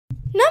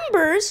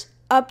Numbers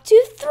up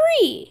to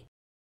 3.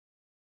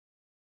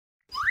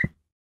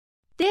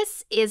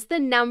 This is the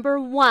number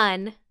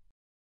 1.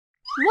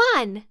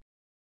 1.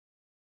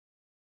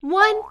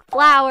 1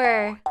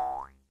 flower.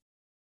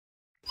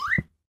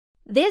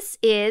 This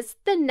is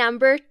the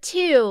number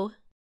 2.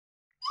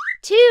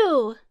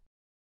 2.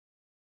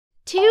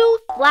 2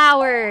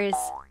 flowers.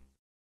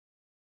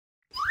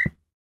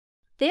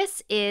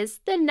 This is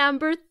the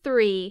number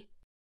 3.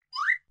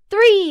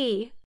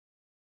 3.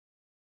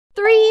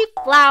 3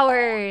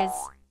 flowers.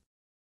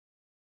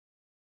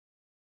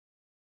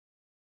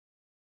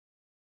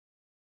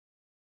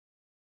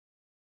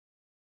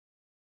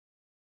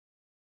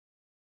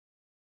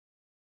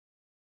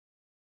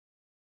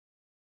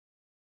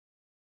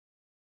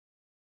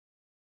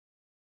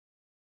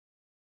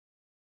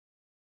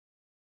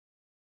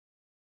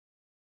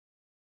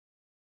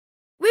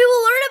 We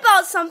will learn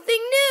about something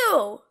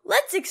new.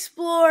 Let's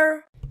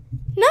explore.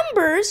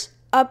 Numbers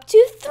up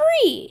to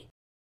 3.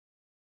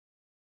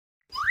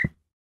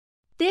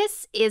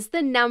 This is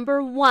the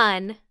number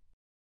 1.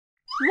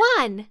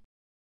 1.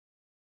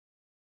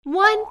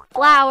 1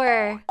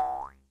 flower.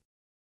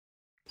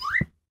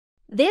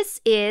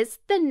 This is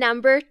the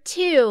number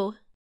 2.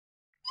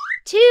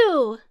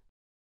 2.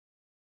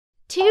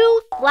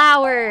 2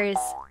 flowers.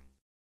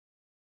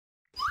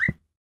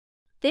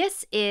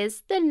 This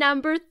is the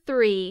number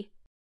 3.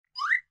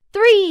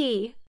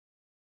 3.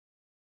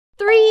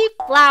 3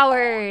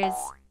 flowers.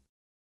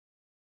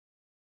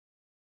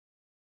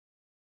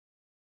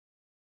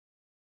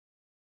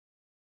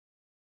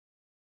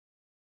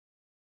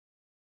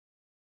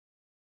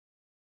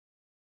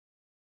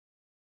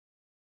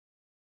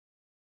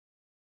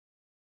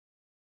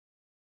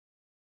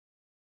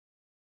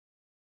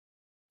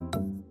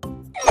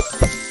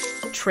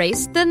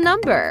 Trace the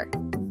number.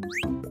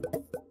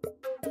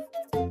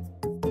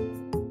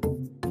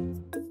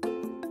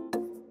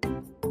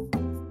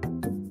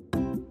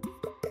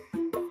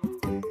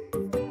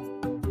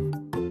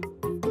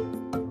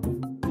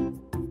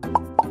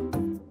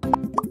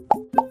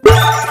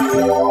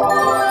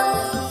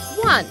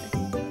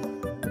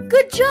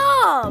 Good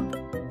job!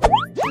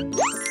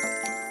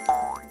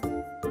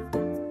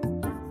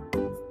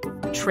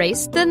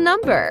 Trace the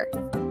number.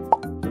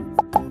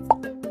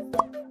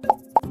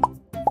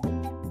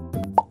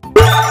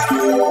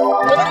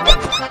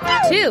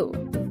 Two.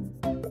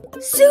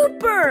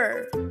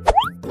 Super!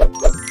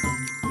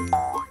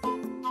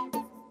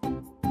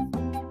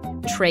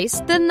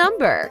 Trace the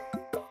number.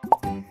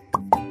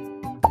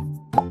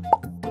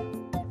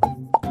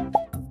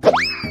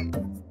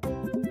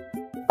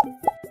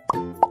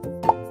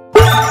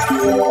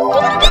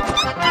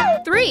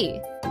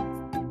 Three.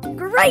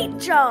 Great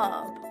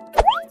job!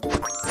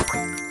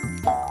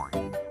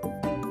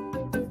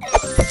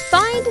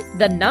 Find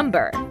the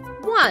number.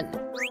 1.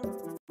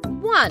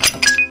 1. 1.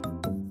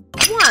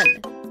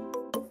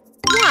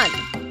 1.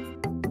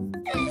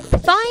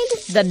 Find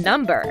the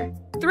number.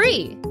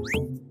 3.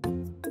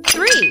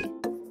 3.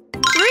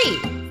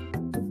 3.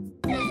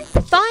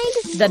 Find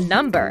the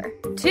number.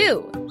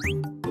 2.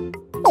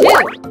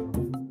 2.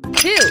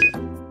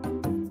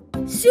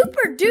 2.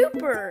 Super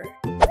duper!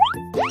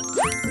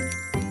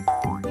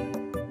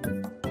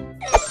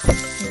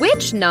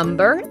 Which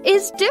number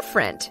is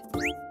different?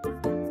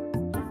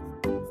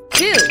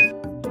 2.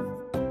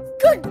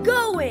 Good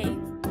going!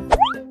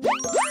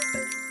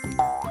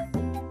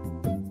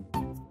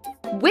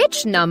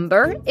 Which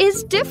number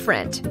is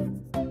different?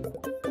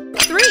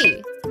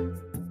 3.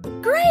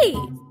 Great!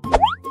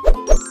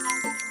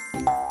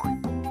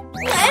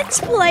 Let's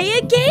play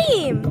a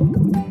game!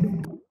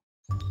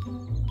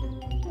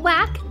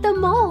 Whack the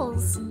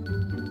moles.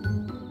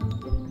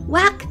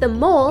 Whack the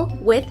mole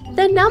with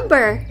the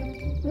number.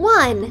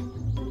 1.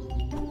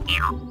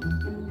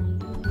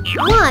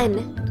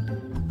 1.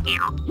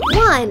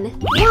 1.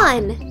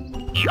 1.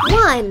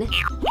 1.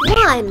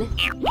 1.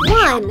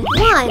 1.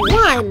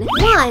 1.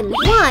 1.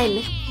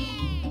 1.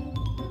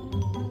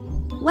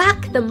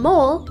 Whack the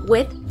mole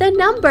with the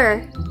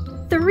number.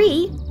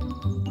 3.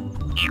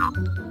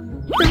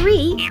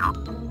 3.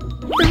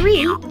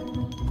 3.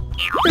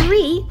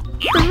 3.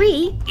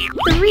 3.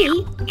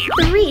 3.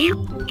 3.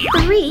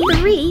 3.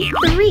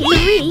 3.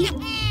 3.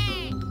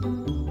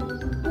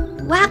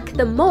 Whack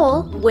the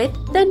mole with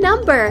the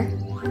number.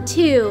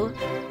 2.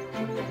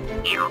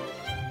 2.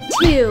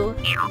 2.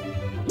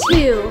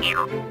 2.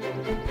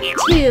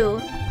 2.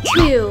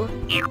 2. 2.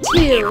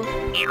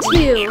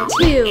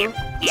 2.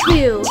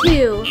 2.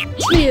 2.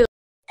 2.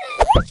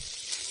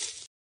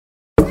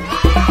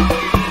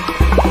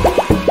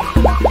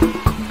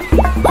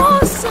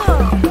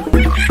 Awesome!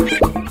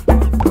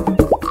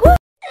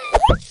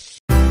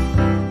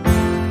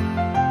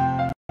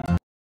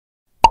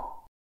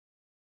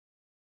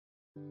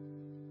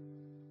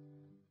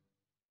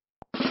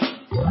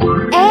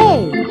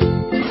 A.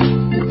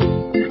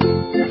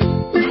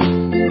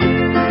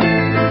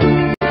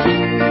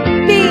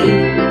 B.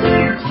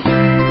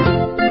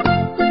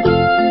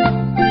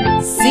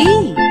 C.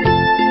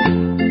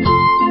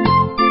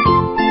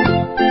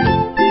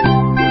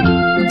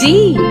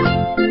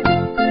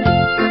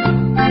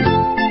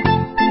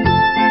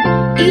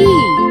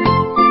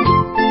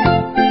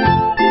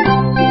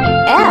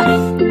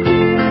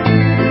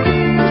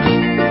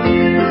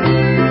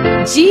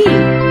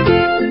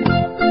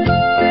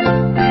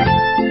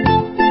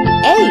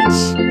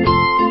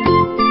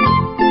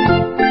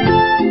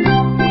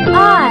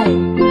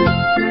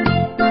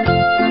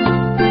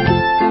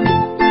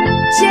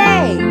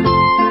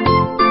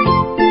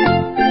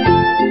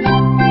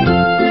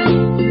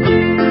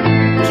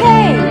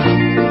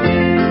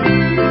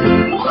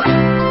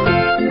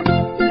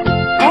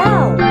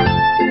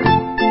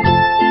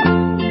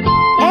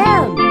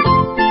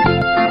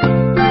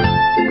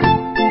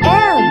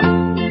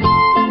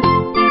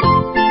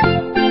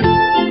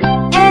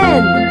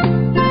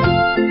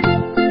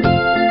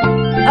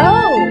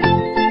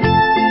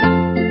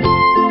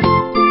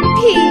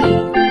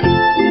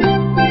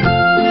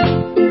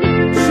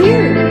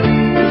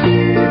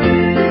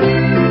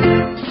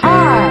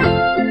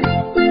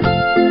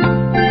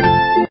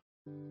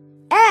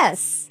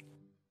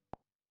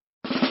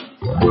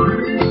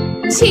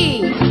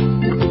 T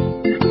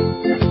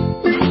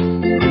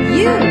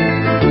U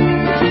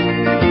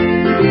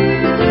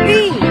V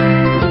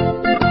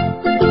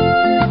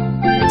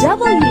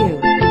W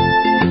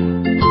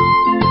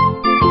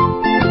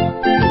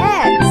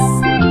X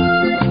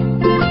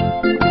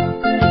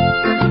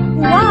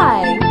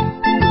Y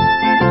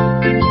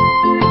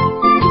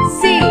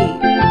Z.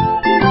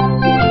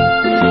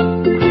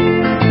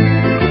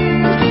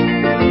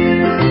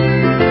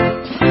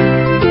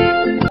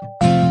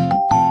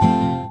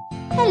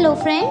 Hello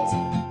friends,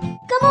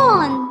 come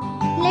on,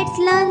 let's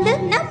learn the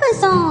number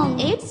song.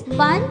 It's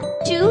 1,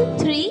 2,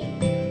 3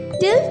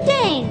 till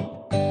 10.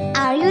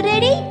 Are you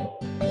ready?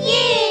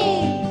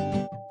 Yay!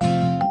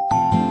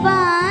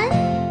 1,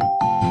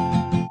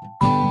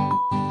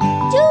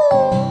 2,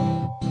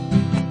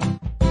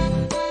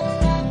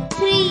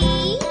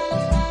 3,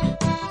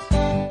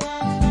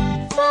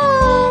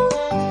 4,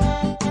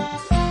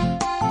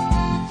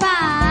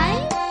 5,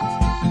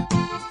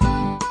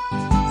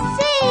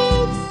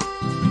 6,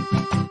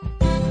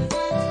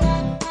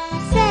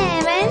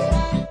 7,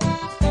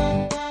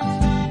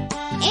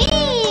 8,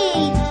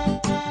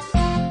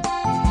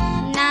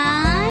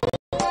 9,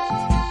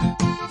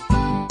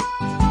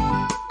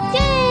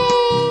 10.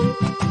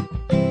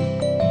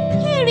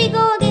 Here we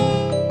go again.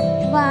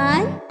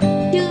 1,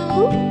 2,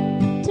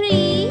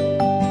 3,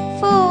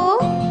 4,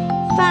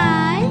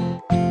 5,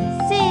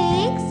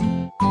 6,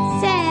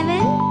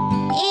 7,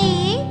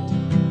 8,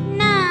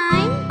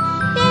 9,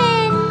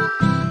 10.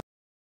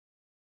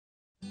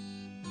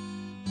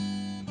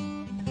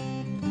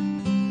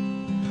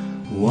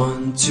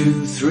 1,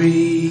 2,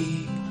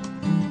 3,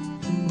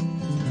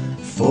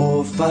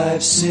 4,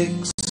 5,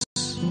 6,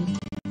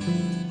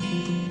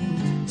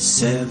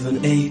 7,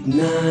 8,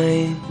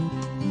 9,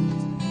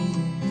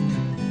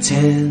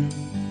 10.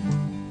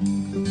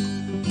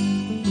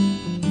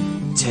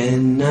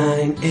 10,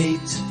 9,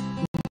 8,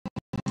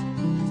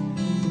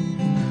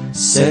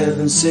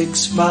 7,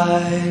 6,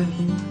 5,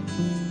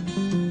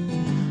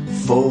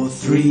 4,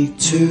 3,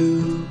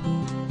 2,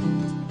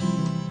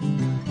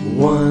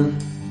 1.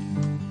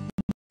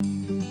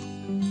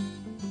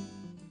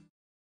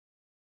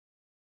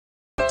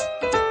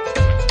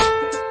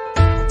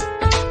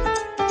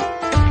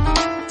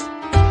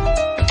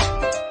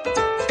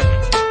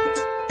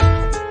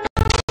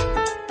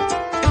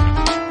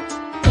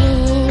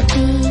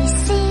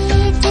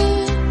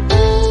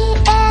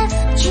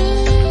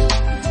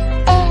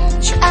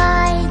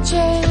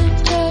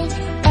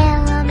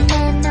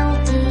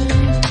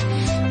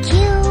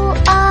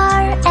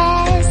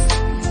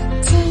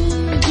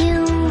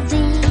 U V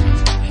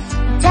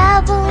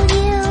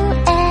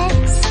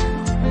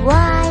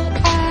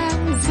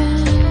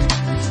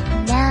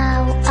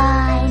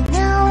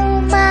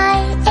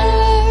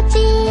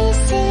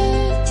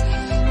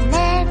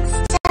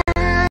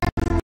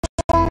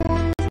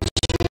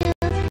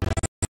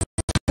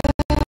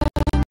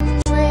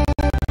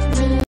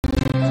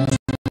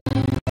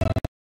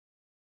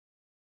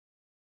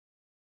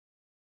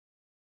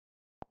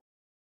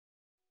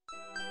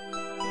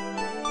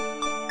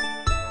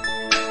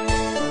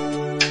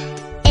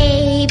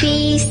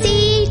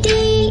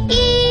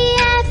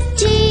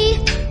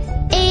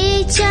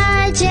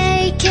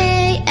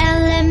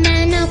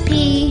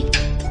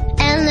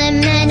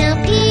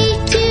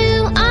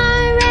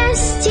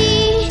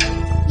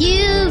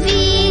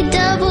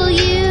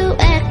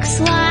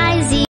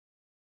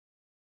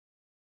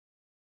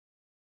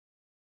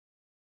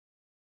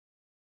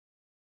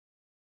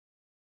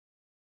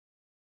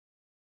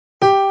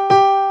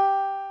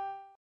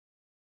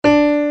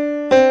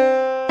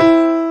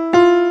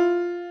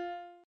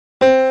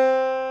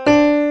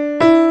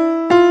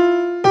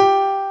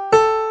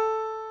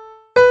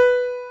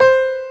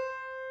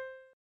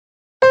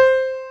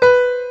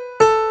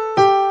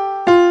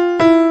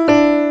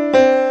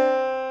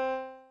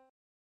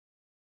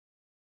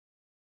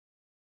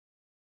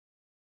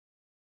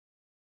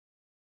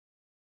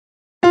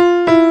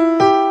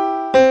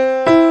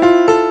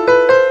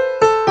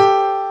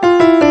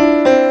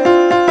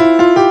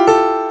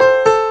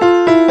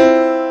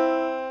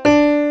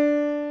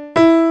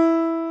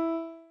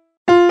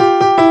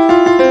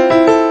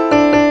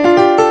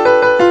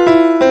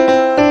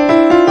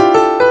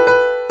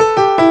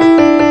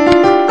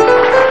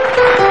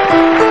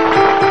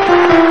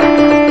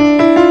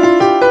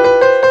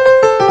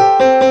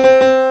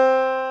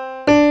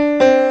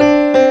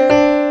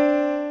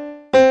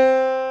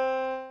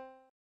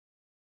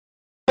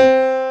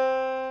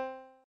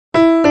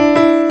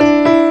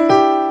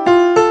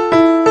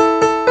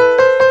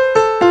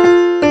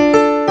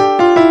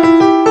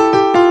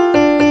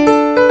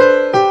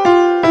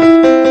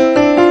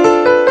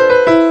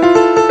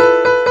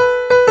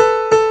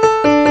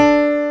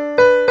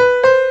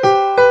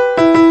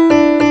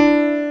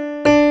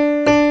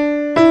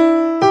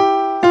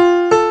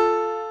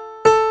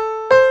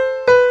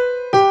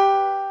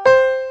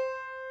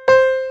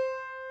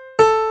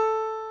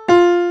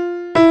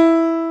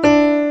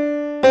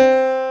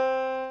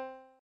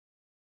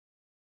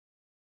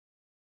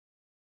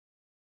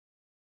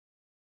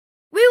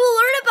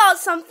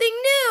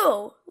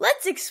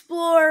Let's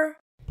explore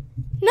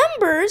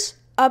numbers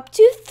up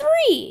to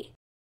 3.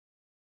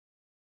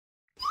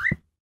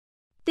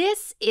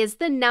 This is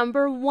the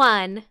number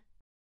 1.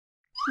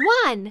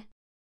 1.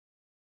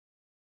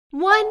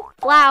 1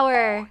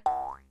 flower.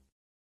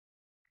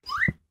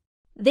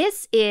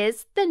 This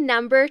is the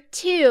number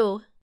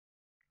 2.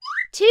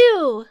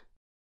 2.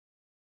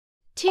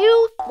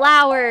 2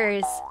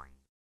 flowers.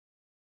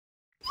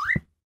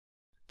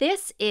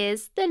 This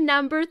is the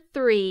number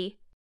 3.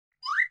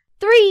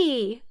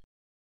 3.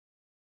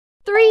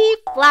 3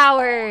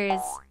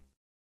 flowers.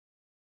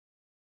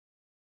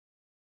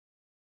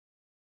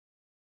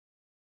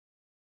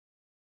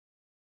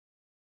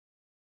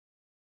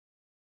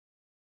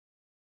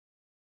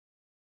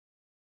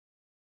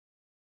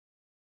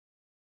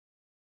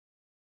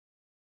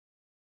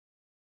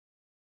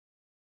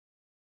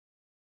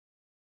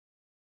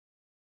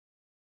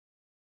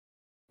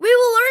 We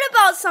will learn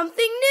about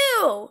something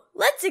new.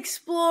 Let's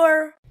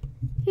explore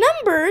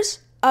numbers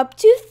up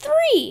to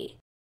 3.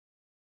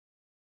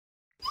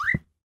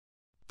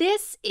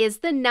 This is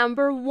the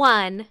number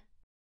 1.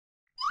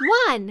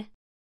 1.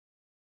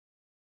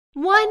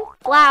 1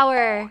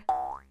 flower.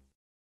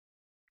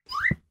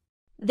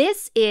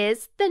 This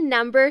is the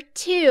number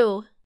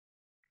 2.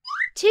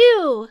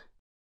 2.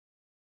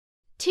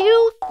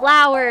 2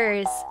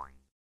 flowers.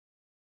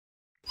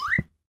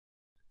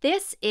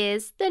 This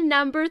is the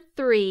number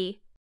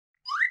 3.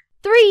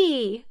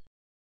 3.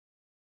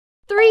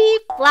 3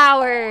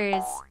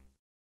 flowers.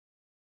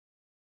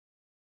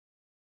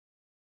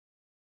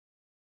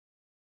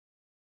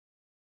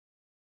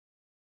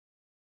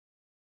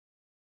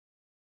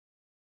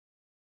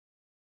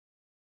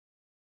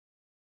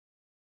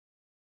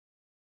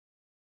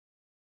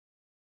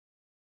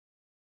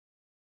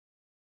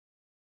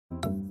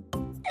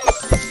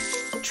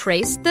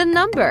 Trace the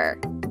number.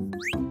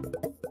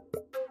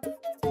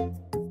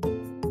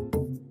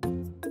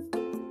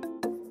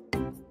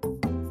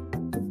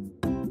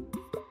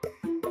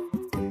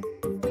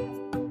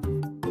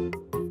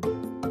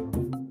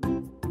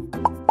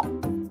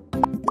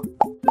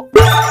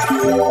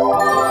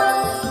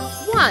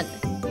 One.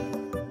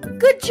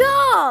 Good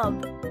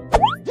job!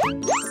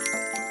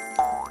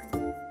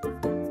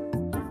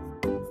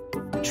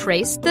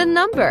 Trace the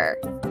number.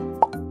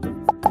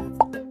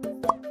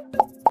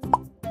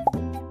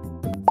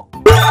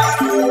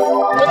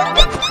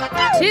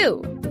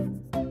 Two.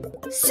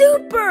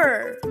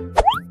 Super!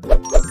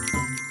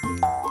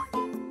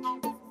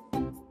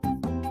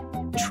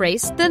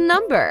 Trace the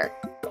number.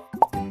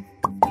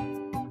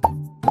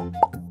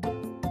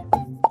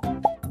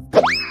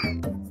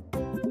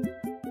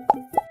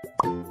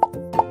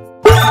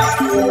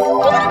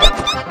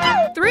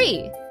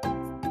 Three.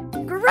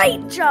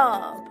 Great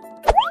job!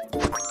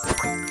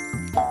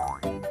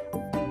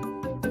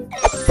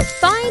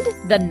 Find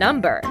the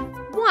number.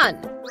 One.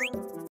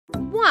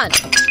 One.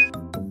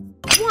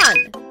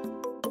 One.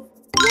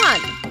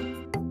 One.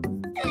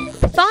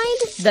 Find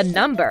the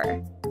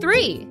number.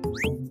 Three.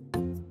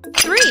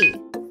 Three.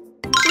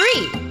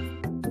 Three.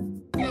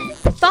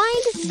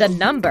 Find the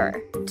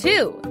number.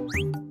 Two.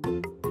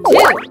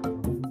 Two.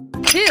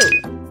 Two.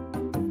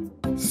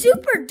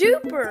 Super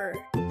duper!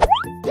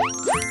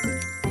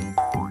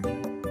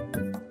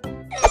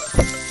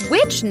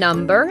 Which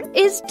number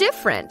is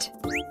different?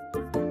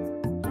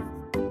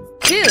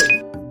 Two.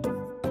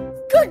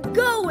 Good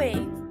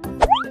going!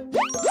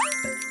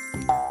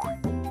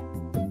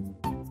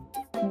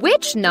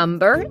 Which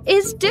number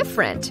is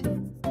different?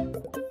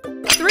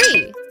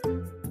 Three.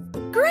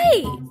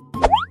 Great!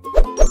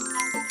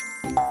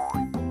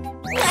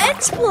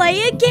 Let's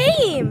play a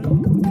game!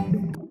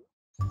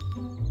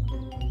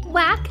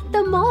 Whack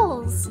the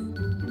moles.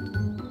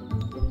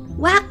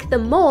 Whack the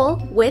mole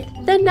with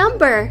the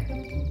number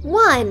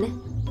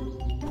 1.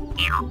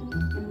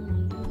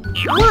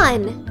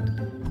 1.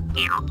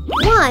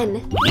 1. 1.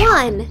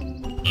 1.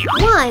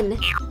 1.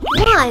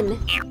 1.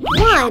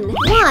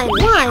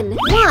 1.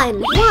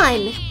 1.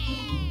 1.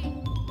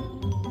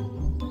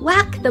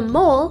 Whack the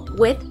mole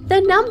with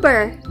the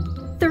number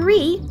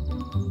 3.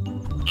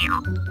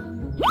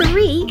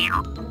 3.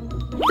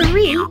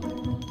 3.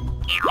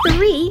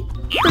 3.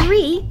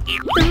 3.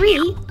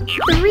 3.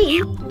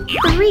 3.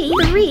 3.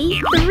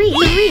 3.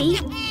 3.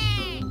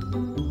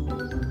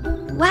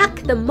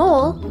 Whack the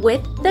mole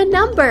with the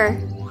number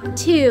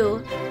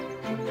 2.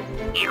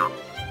 2.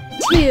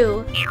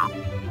 2.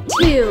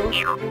 2.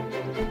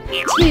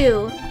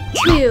 2.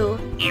 2. 2.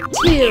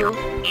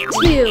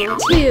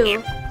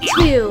 2.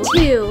 2.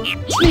 2.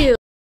 2.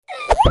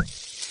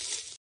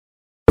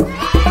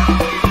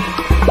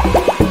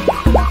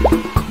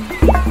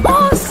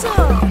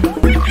 Awesome!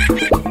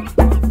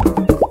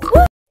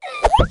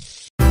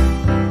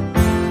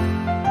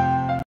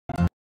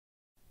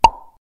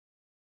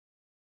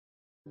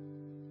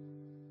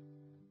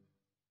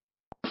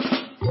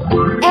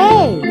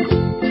 A.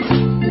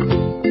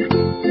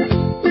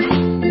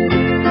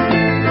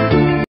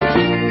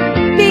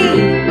 B.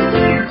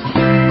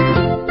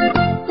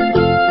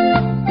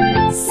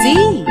 C.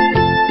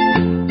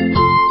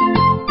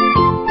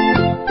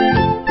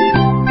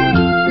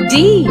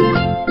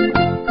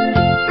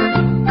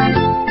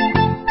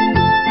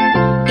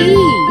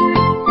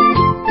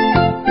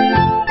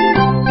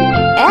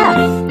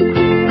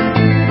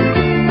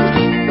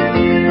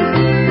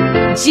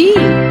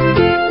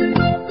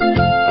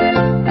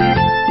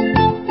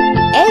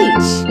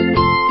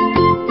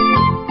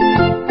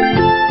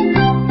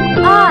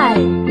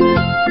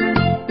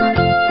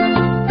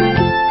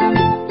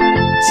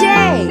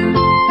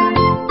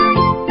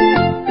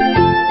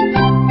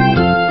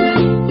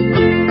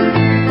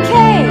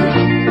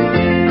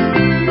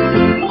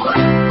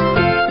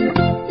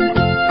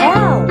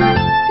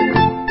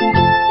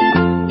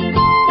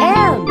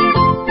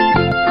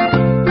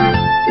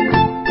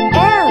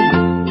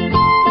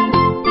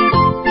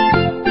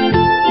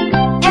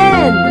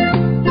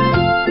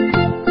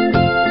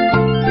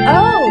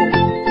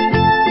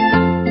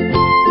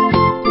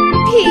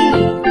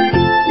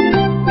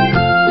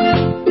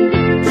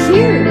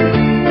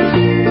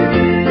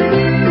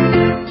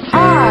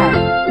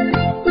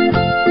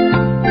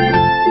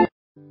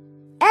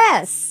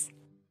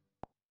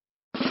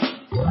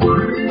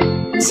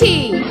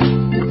 T U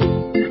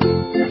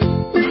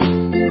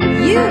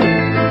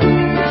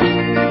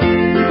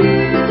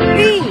V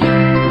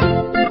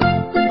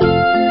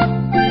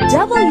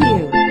W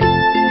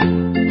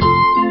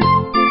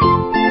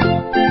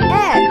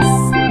X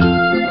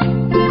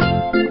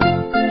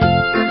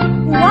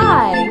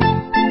Y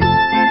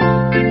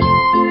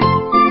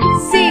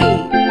Z.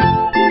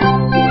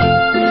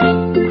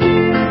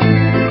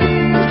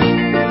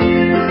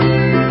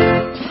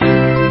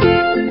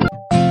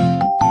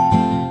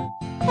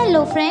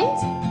 Hello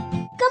friends,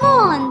 come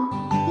on,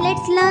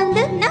 let's learn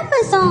the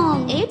number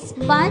song. It's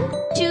 1,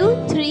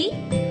 2, 3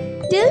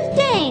 till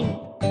 10.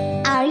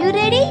 Are you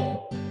ready?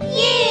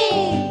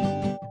 Yay!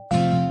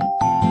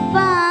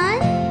 1,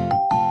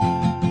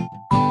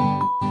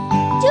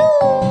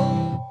 2,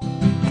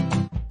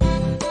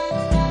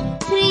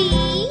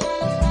 3,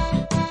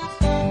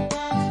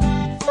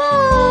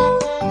 4,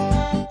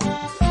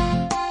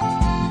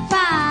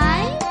 5,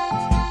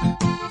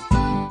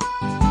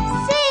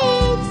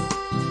 6,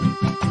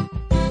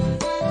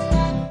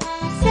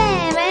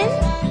 7,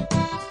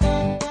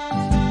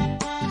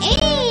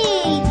 8,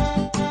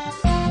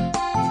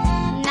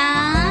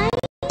 9,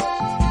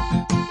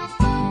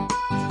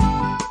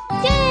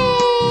 10.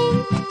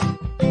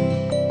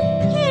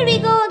 Here we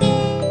go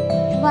again.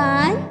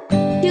 1,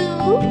 2,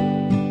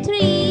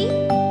 3,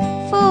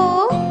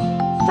 4,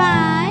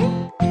 5,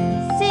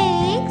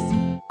 6,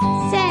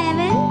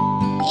 7,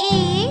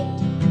 8,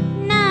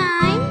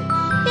 9,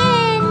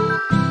 10.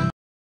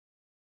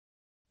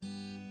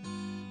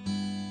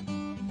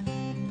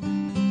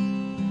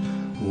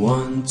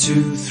 1,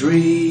 2,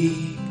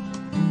 3,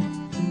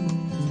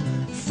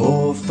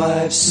 4,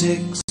 5,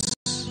 6,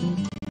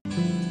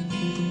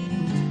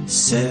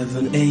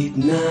 7, 8,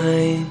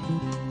 9,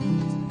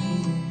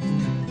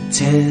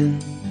 10,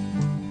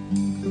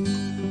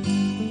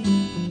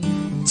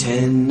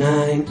 10,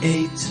 9,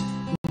 8,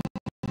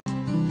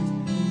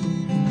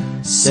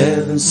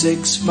 7,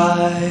 6,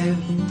 5,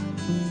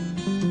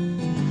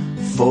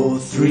 4,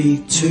 3,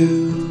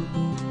 2,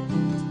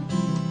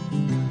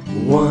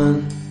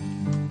 1.